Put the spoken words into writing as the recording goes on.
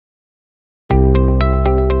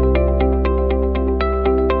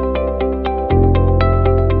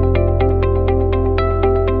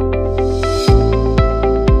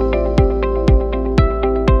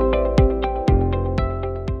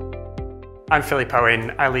I'm Philip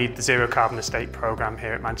Owen. I lead the Zero Carbon Estate programme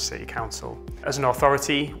here at Manchester City Council. As an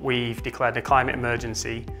authority, we've declared a climate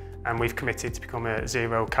emergency and we've committed to become a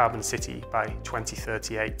zero carbon city by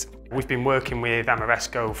 2038. We've been working with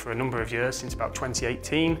Ameresco for a number of years, since about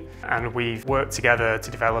 2018, and we've worked together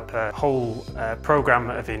to develop a whole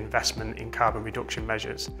programme of investment in carbon reduction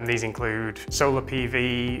measures. And these include solar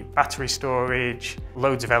PV, battery storage,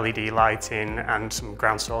 loads of LED lighting and some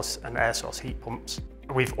ground source and air source heat pumps.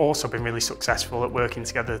 We've also been really successful at working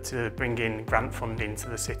together to bring in grant funding to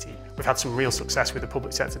the city. We've had some real success with the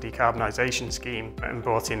public sector decarbonisation scheme and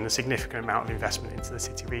brought in a significant amount of investment into the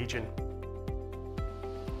city region.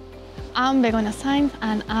 I'm Begoña Sainz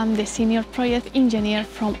and I'm the Senior Project Engineer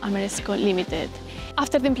from Ameresco Limited.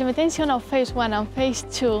 After the implementation of Phase 1 and Phase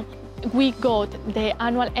 2, we got the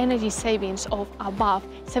annual energy savings of above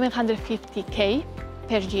 750k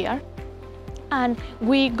per year. And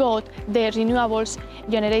we got the renewables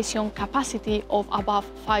generation capacity of above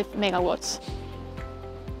 5 megawatts.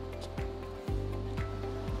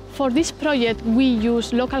 For this project, we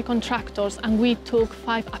used local contractors and we took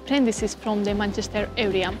 5 apprentices from the Manchester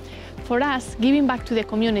area. For us, giving back to the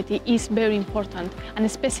community is very important, and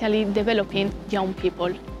especially developing young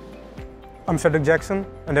people. I'm Cedric Jackson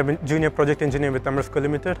and I'm a Junior Project Engineer with Ameresco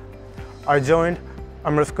Limited. I joined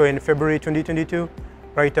Ameresco in February 2022.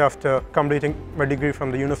 Right after completing my degree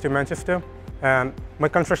from the University of Manchester. And my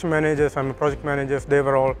construction managers and my project managers, they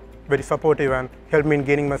were all very supportive and helped me in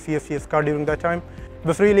gaining my CSCS card during that time. It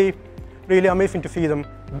was really amazing to see them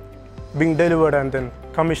being delivered and then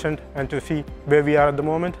commissioned and to see where we are at the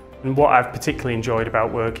moment. And what I've particularly enjoyed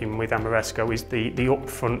about working with Ameresco is the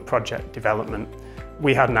upfront project development.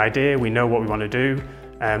 We had an idea, we know what we want to do,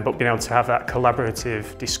 but being able to have that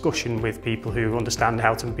collaborative discussion with people who understand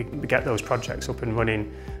how to get those projects up and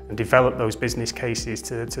running and develop those business cases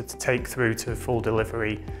to take through to full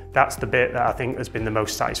delivery, that's the bit that I think has been the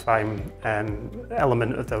most satisfying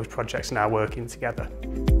element of those projects now working together.